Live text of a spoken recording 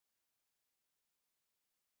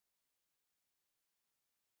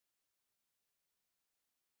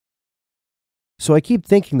So I keep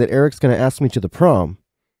thinking that Eric's going to ask me to the prom,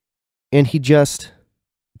 and he just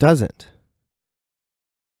doesn't.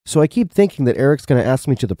 So I keep thinking that Eric's going to ask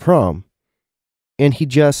me to the prom, and he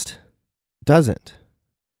just doesn't.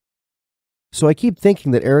 So I keep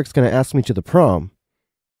thinking that Eric's going to ask me to the prom,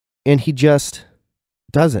 and he just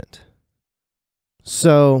doesn't.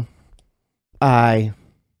 So I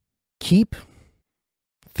keep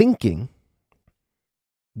thinking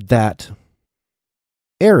that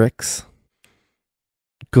Eric's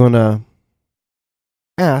gonna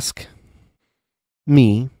ask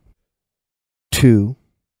me to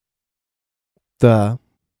the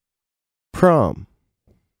prom,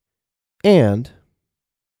 and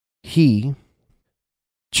he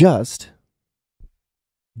just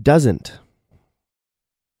doesn't.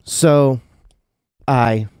 So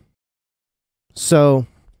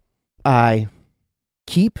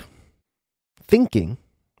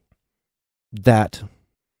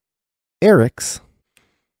I keep thinking that Eric's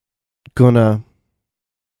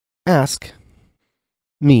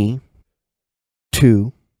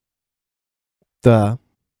gonna ask me to the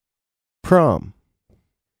prom,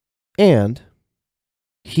 and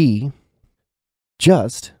he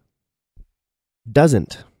just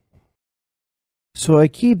doesn't. So I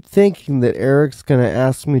keep thinking that Eric's gonna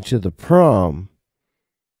ask me to the prom,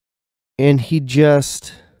 and he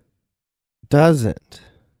just doesn't.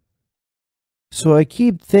 So I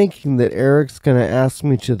keep thinking that Eric's gonna ask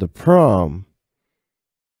me to the prom,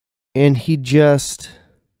 and he just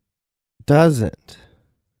doesn't.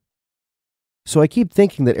 So I keep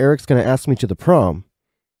thinking that Eric's gonna ask me to the prom,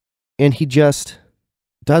 and he just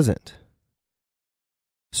doesn't.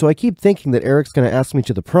 So I keep thinking that Eric's gonna ask me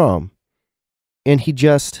to the prom, and he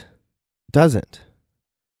just doesn't.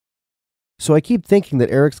 So I keep thinking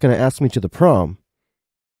that Eric's gonna ask me to the prom,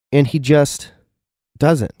 and he just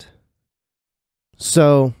doesn't.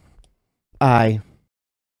 So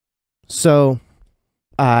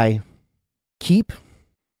I keep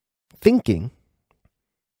thinking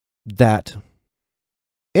that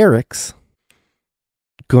Eric's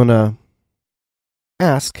gonna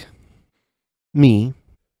ask me to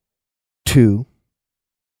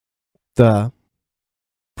the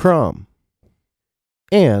prom,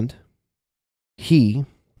 and he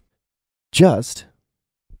just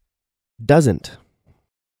doesn't.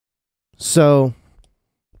 So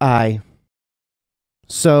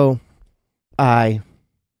I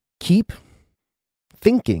keep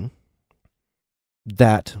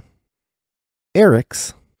thinking that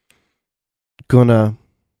Eric's gonna ask me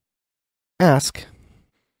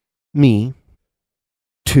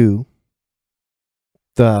to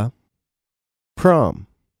the prom,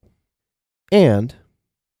 and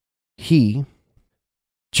he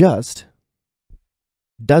just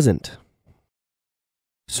doesn't.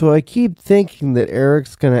 So I keep thinking that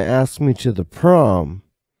Eric's gonna ask me to the prom,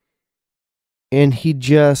 and he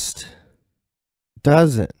just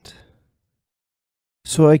doesn't.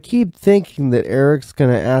 So I keep thinking that Eric's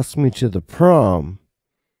gonna ask me to the prom,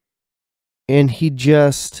 and he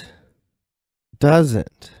just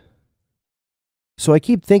doesn't. So I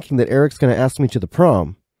keep thinking that Eric's gonna ask me to the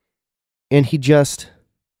prom, and he just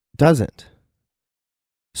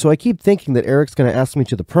doesn't. So I keep thinking that Eric's gonna ask me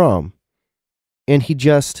to the prom,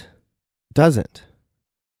 and he just doesn't.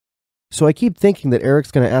 So I keep thinking that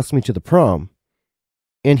Eric's gonna ask me to the prom,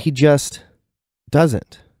 and he just doesn't.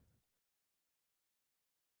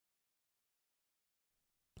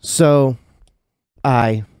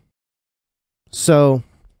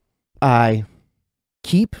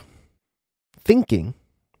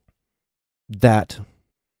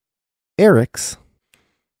 So I keep thinking that Eric's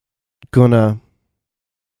gonna ask me to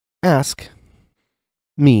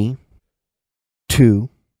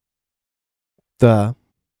the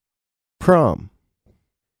prom,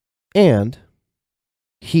 and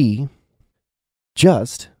he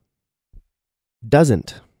just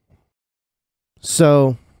doesn't.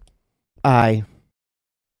 So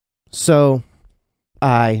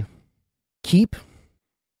I keep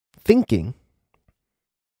thinking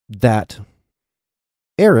that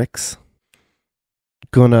Eric's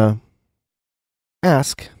gonna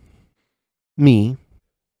ask me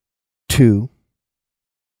to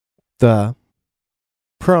the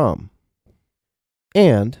prom,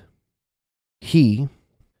 and he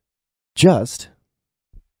just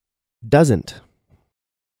doesn't.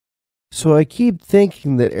 So I keep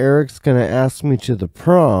thinking that Eric's gonna ask me to the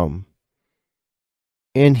prom,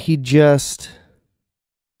 and he just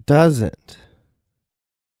doesn't.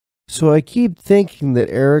 So I keep thinking that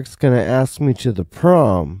Eric's gonna ask me to the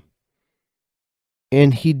prom,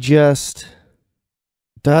 and he just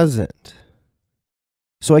doesn't.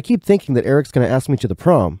 So I keep thinking that Eric's gonna ask me to the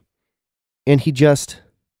prom, and he just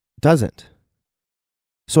doesn't.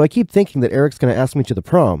 So I keep thinking that Eric's going to ask me to the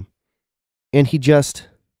prom, and he just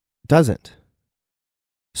doesn't.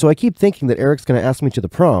 So I keep thinking that Eric's going to ask me to the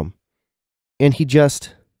prom, and he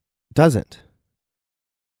just doesn't.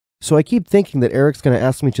 So I keep thinking that Eric's going to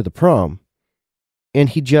ask me to the prom, and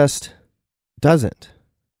he just doesn't.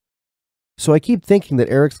 So I keep thinking that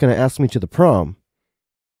Eric's going to ask me to the prom,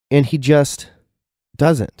 and he just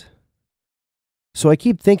doesn't. So I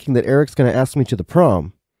keep thinking that Eric's going to ask me to the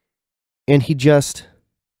prom, and he just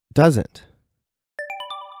doesn't.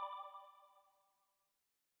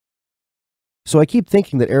 So I keep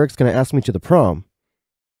thinking that Eric's going to ask me to the prom,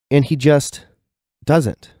 and he just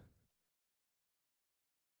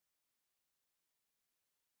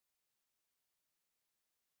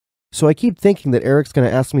doesn't. So I keep thinking that Eric's going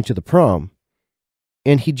to ask me to the prom,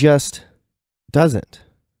 and he just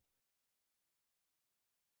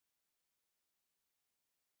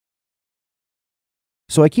doesn't.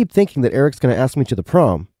 So I keep thinking that Eric's going to ask me to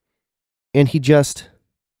the prom, and he just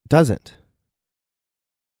doesn't.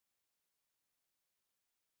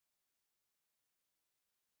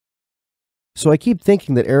 So I keep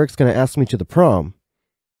thinking that Eric's going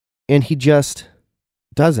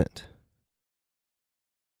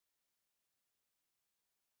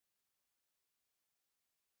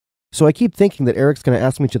to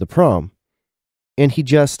ask me to the prom, and he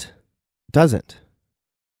just doesn't. So I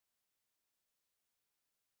keep thinking that Eric's going to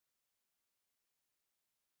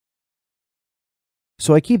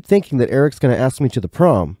ask me to the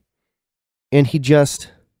prom, and he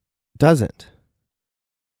just doesn't.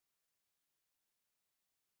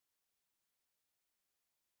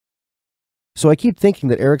 So I keep thinking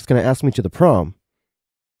that Eric's going to ask me to the prom,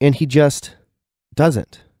 and he just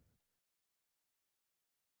doesn't.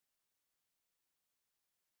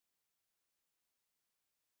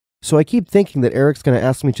 So I keep thinking that Eric's going to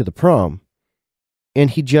ask me to the prom, and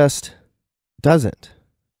he just doesn't.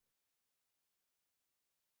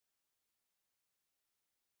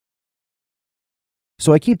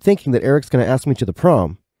 So I keep thinking that Eric's going to ask me to the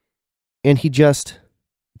prom, and he just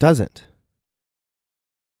doesn't.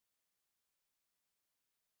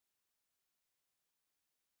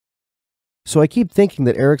 So I keep thinking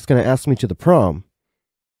that Eric's going to ask me to the prom,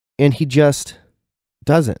 and he just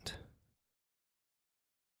doesn't.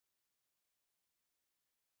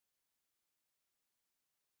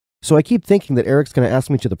 So I keep thinking that Eric's going to ask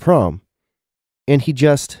me to the prom, and he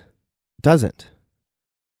just doesn't.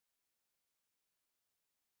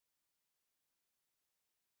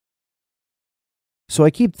 So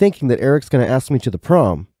I keep thinking that Eric's going to ask me to the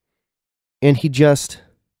prom, and he just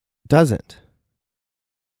doesn't.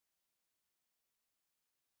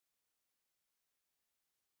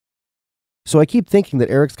 So I keep thinking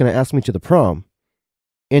that Eric's going to ask me to the prom,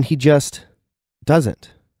 and he just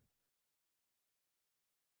doesn't.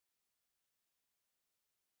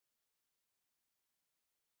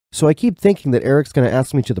 So I keep thinking that Eric's going to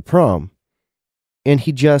ask me to the prom, and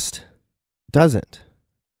he just doesn't.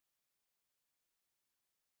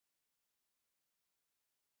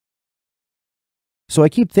 So I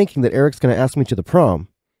keep thinking that Eric's going to ask me to the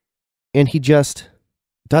prom, and he just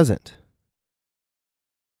doesn't.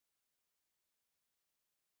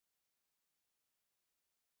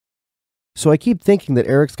 So I keep thinking that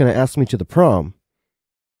Eric's going to ask me to the prom,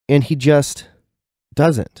 and he just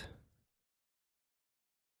doesn't. So I keep thinking that Eric's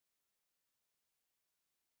going to ask me to the prom,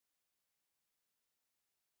 and he just doesn't.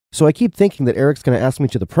 So I keep thinking that Eric's going to ask me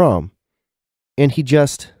to the prom, and he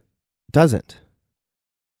just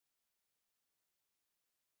doesn't.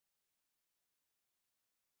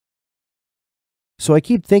 So I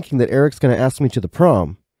keep thinking that Eric's going to ask me to the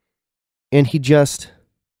prom, and he just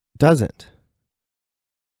doesn't.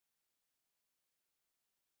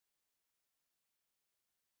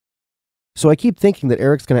 So I keep thinking that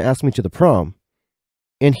Eric's going to ask me to the prom,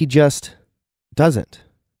 and he just doesn't.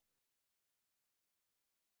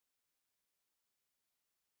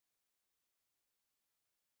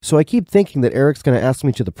 So I keep thinking that Eric's going to ask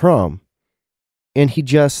me to the prom, and he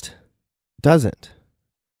just doesn't.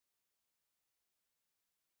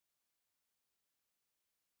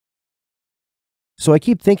 So I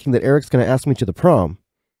keep thinking that Eric's going to ask me to the prom,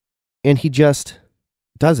 and he just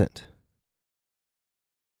doesn't.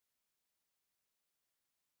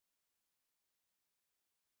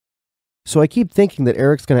 So I keep thinking that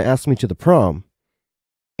Eric's going to ask me to the prom,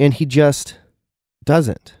 and he just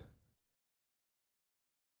doesn't.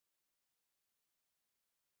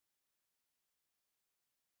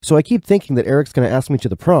 So I keep thinking that Eric's going to ask me to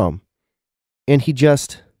the prom, and he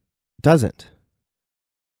just doesn't.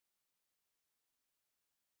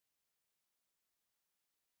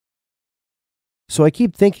 So I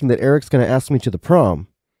keep thinking that Eric's going to ask me to the prom,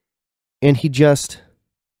 and he just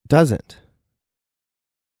doesn't.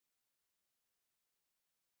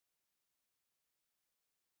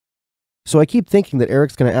 So I keep thinking that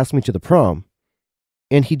Eric's going to ask me to the prom,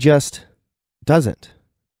 and he just doesn't.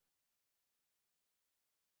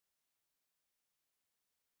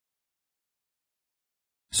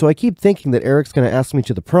 So I keep thinking that Eric's going to ask me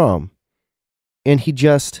to the prom, and he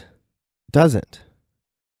just doesn't.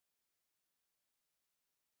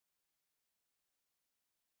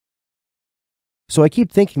 So I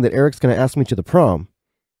keep thinking that Eric's going to ask me to the prom,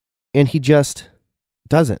 and he just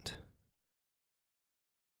doesn't.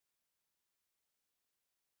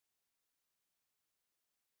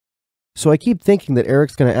 So I keep thinking that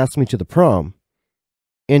Eric's going to ask me to the prom,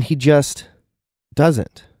 and he just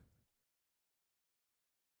doesn't.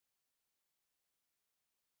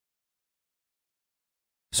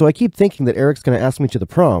 So I keep thinking that Eric's going to ask me to the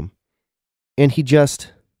prom, and he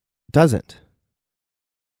just doesn't.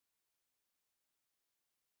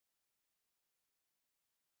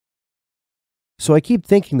 So I keep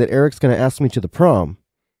thinking that Eric's going to ask me to the prom,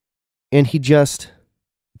 and he just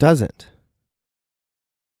doesn't.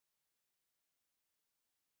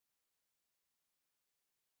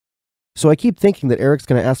 So I keep thinking that Eric's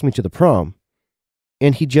going to ask me to the prom,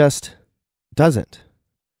 and he just doesn't.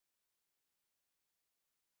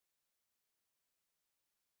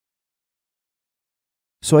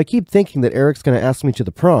 So I keep thinking that Eric's going to ask me to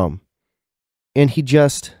the prom, and he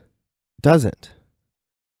just doesn't.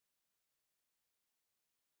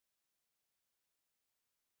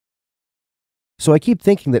 So I keep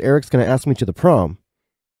thinking that Eric's going to ask me to the prom,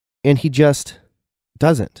 and he just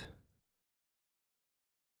doesn't.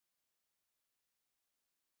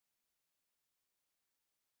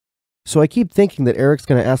 So I keep thinking that Eric's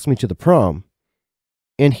going to ask me to the prom,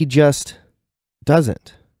 and he just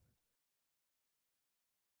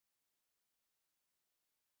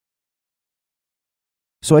doesn't.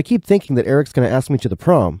 So I keep thinking that Eric's going to ask me to the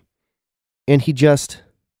prom, and he just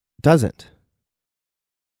doesn't.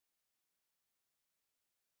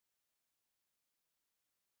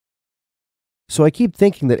 So I keep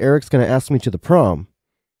thinking that Eric's going to ask me to the prom,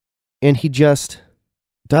 and he just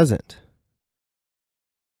doesn't. So I keep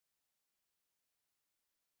thinking that Eric's going to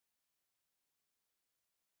ask me to the prom, and he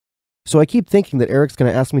just doesn't. So I keep thinking that Eric's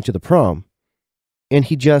going to ask me to the prom, and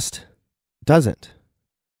he just doesn't.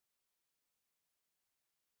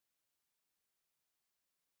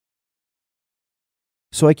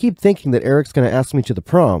 So I keep thinking that Eric's going to ask me to the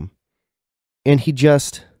prom, and he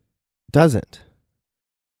just doesn't.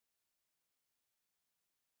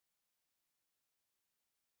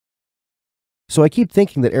 So I keep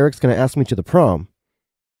thinking that Eric's going to ask me to the prom, and he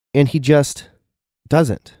just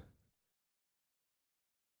doesn't.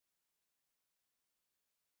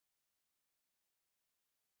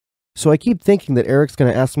 So I keep thinking that Eric's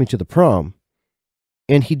going to ask me to the prom,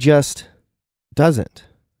 and he just doesn't.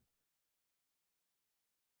 So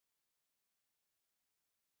I keep thinking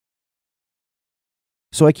that Eric's going to ask me to the prom, and he just doesn't.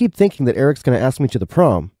 So I keep thinking that Eric's going to ask me to the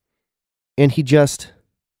prom, and he just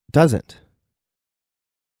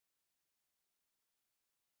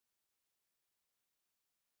doesn't.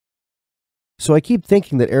 So I keep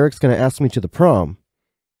thinking that Eric's going to ask me to the prom,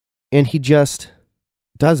 and he just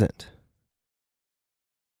doesn't.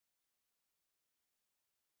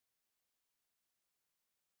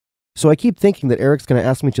 So I keep thinking that Eric's going to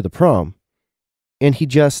ask me to the prom, and he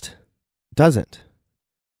just doesn't.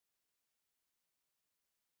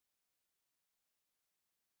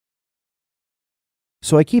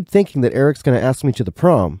 So I keep thinking that Eric's going to ask me to the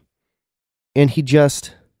prom, and he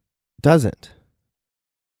just doesn't. So I keep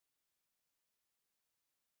thinking that Eric's going to ask me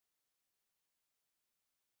to the prom, and he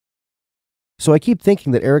just doesn't. So I keep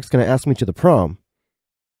thinking that Eric's going to ask me to the prom, and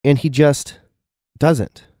he just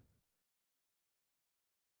doesn't.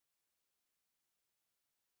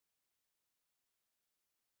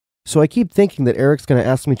 So I keep thinking that Eric's going to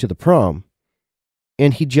ask me to the prom,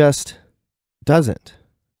 and he just doesn't.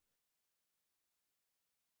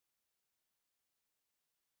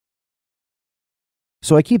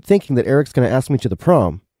 So I keep thinking that Eric's going to ask me to the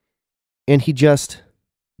prom, and he just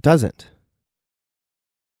doesn't. So I keep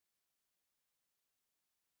thinking that Eric's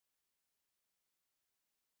going to ask me to the prom,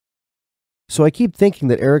 and he just doesn't. So I keep thinking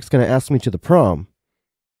that Eric's going to ask me to the prom,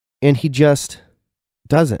 and he just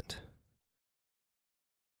doesn't.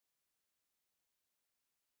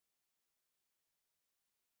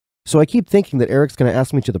 So I keep thinking that Eric's going to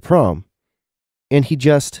ask me to the prom, and he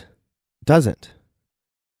just doesn't.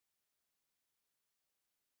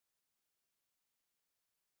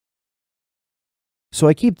 So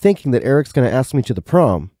I keep thinking that Eric's going to ask me to the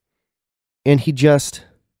prom, and he just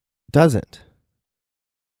doesn't.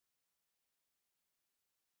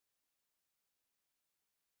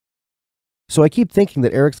 So I keep thinking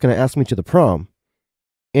that Eric's going to ask me to the prom,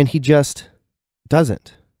 and he just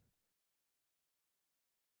doesn't.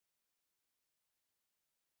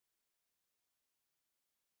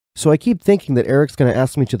 So I keep thinking that Eric's going to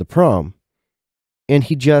ask me to the prom, and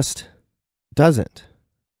he just doesn't.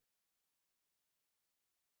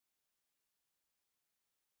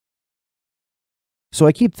 So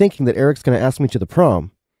I keep thinking that Eric's going to ask me to the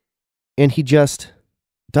prom, and he just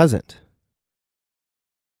doesn't.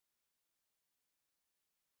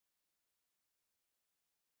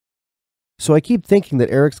 So I keep thinking that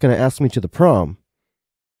Eric's going to ask me to the prom,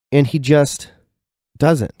 and he just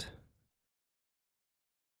doesn't.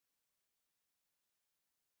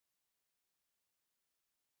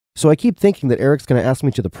 So I keep thinking that Eric's going to ask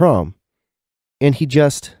me to the prom, and he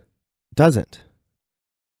just doesn't.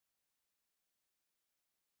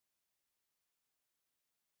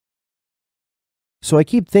 So I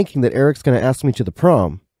keep thinking that Eric's going to ask me to the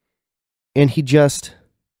prom, and he just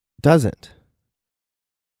doesn't.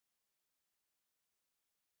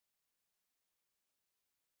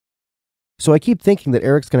 So I keep thinking that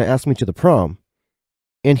Eric's going to ask me to the prom,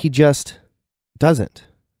 and he just doesn't.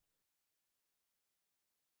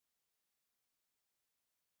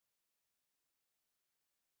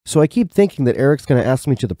 So I keep thinking that Eric's going to ask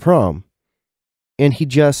me to the prom, and he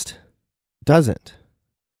just doesn't.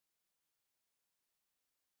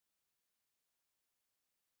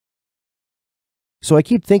 So I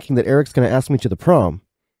keep thinking that Eric's going to ask me to the prom,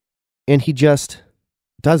 and he just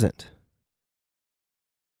doesn't.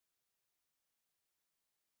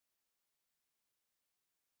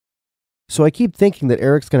 So I keep thinking that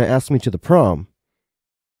Eric's going to ask me to the prom,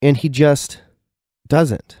 and he just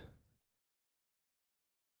doesn't.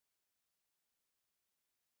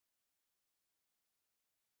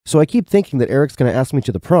 So I keep thinking that Eric's going to ask me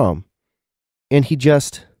to the prom, and he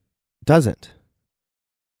just doesn't.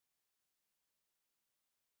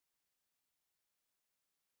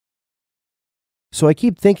 So I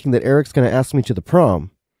keep thinking that Eric's going to ask me to the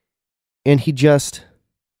prom, and he just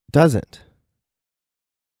doesn't.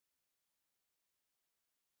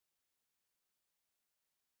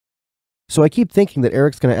 So I keep thinking that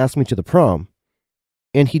Eric's going to ask me to the prom,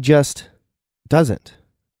 and he just doesn't.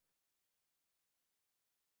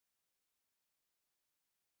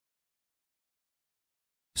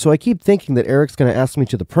 So I keep thinking that Eric's going to ask me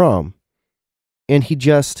to the prom, and he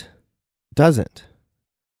just doesn't.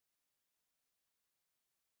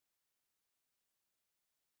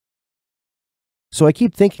 So I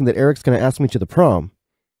keep thinking that Eric's going to ask me to the prom,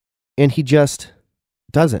 and he just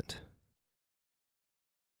doesn't.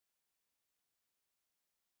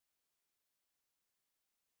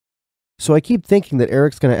 So I keep thinking that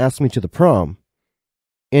Eric's going to ask me to the prom,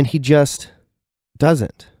 and he just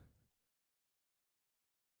doesn't.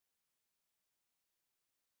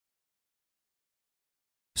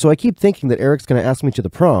 So I keep thinking that Eric's going to ask me to the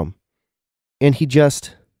prom, and he just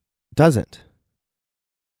doesn't.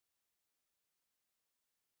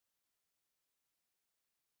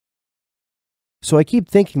 So I keep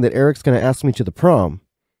thinking that Eric's going to ask me to the prom,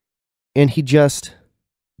 and he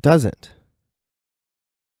just doesn't.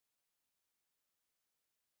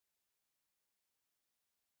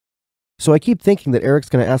 So I keep thinking that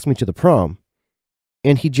Eric's going to ask me to the prom,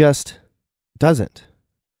 and he just doesn't.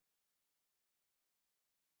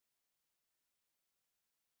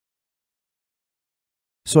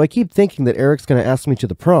 So I keep thinking that Eric's going to ask me to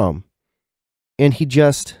the prom, and he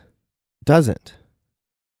just doesn't.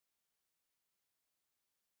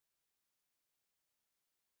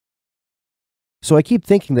 So I keep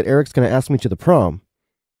thinking that Eric's going to ask me to the prom,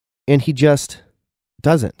 and he just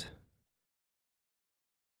doesn't.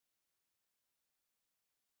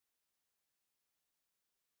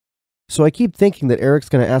 So I keep thinking that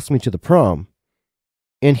Eric's going to ask me to the prom,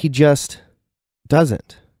 and he just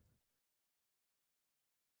doesn't.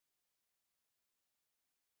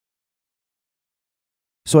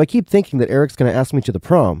 So I keep thinking that Eric's going to ask me to the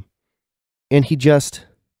prom, and he just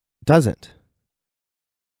doesn't.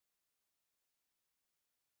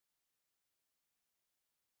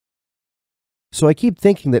 So I keep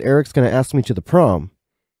thinking that Eric's going to ask me to the prom,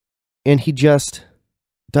 and he just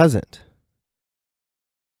doesn't.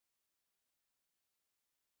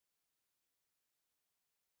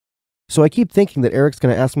 So I keep thinking that Eric's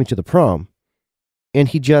going to ask me to the prom, and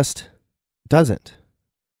he just doesn't.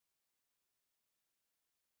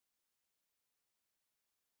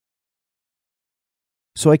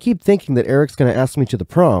 So I keep thinking that Eric's going to ask me to the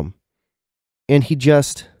prom, and he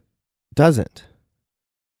just doesn't.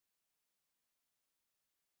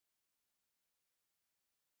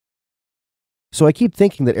 So I keep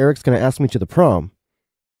thinking that Eric's going to ask me to the prom,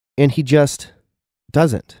 and he just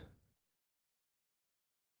doesn't.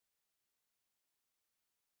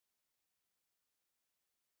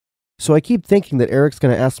 So I keep thinking that Eric's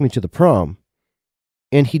going to ask me to the prom,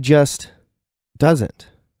 and he just doesn't.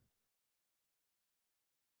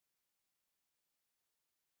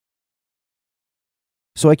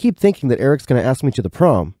 So I keep thinking that Eric's going to ask me to the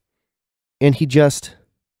prom, and he just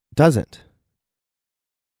doesn't.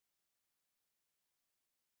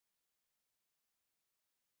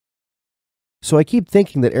 So I keep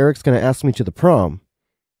thinking that Eric's going to ask me to the prom,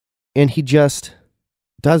 and he just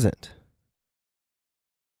doesn't.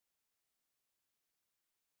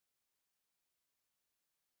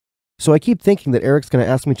 So I keep thinking that Eric's going to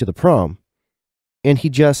ask me to the prom, and he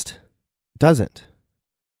just doesn't.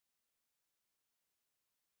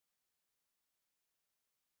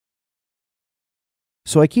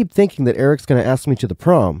 So I keep thinking that Eric's going to ask me to the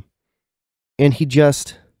prom, and he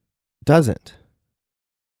just doesn't.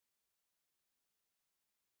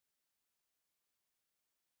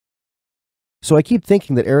 So I keep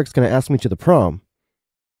thinking that Eric's going to ask me to the prom,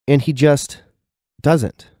 and he just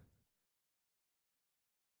doesn't.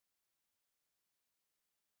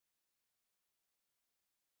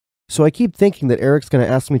 So I keep thinking that Eric's going to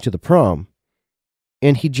ask me to the prom,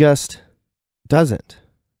 and he just doesn't.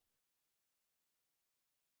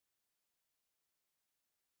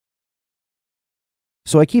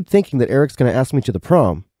 So I keep thinking that Eric's going to ask me to the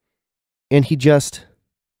prom, and he just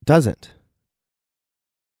doesn't.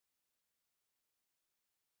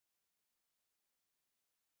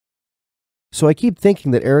 So I keep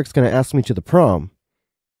thinking that Eric's going to ask me to the prom,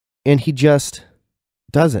 and he just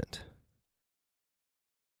doesn't.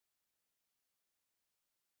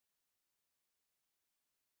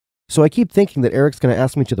 So I keep thinking that Eric's going to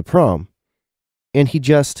ask me to the prom, and he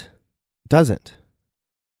just doesn't.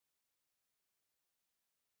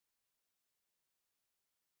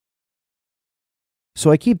 So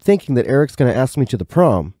I keep thinking that Eric's going to ask me to the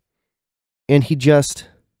prom, and he just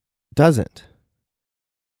doesn't.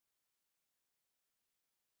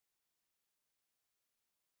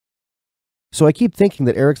 So I keep thinking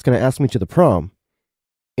that Eric's going to ask me to the prom,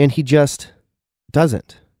 and he just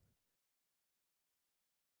doesn't.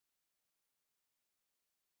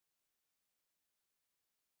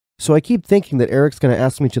 So I keep thinking that Eric's going to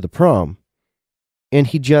ask me to the prom, and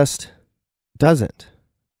he just doesn't.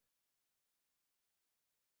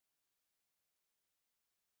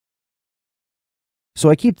 So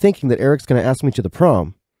I keep thinking that Eric's going to ask me to the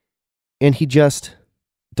prom, and he just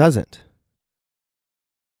doesn't.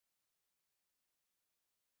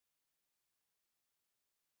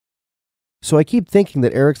 So I keep thinking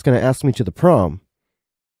that Eric's going to ask me to the prom,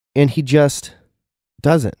 and he just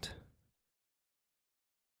doesn't.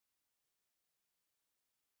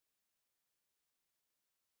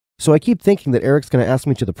 So I keep thinking that Eric's going to ask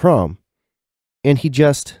me to the prom, and he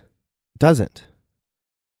just doesn't.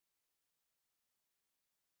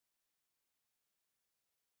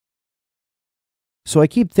 So I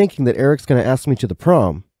keep thinking that Eric's going to ask me to the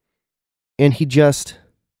prom, and he just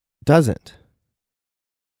doesn't.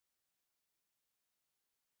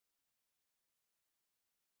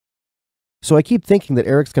 So I keep thinking that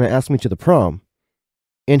Eric's going to ask me to the prom,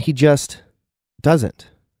 and he just doesn't.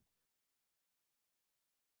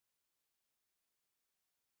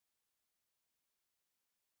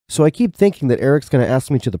 So I keep thinking that Eric's going to ask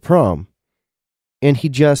me to the prom, and he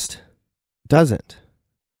just doesn't.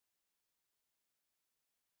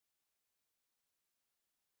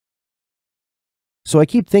 So I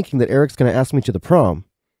keep thinking that Eric's going to ask me to the prom,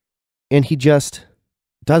 and he just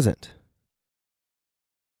doesn't.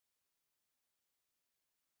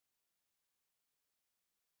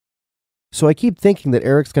 So I keep thinking that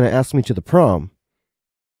Eric's going to ask me to the prom,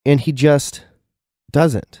 and he just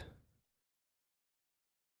doesn't.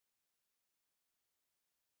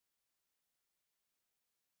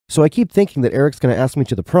 So I keep thinking that Eric's going to ask me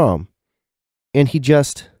to the prom, and he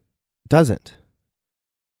just doesn't.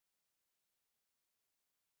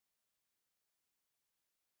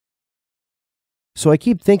 So I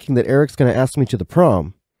keep thinking that Eric's going to ask me to the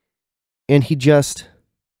prom, and he just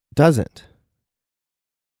doesn't.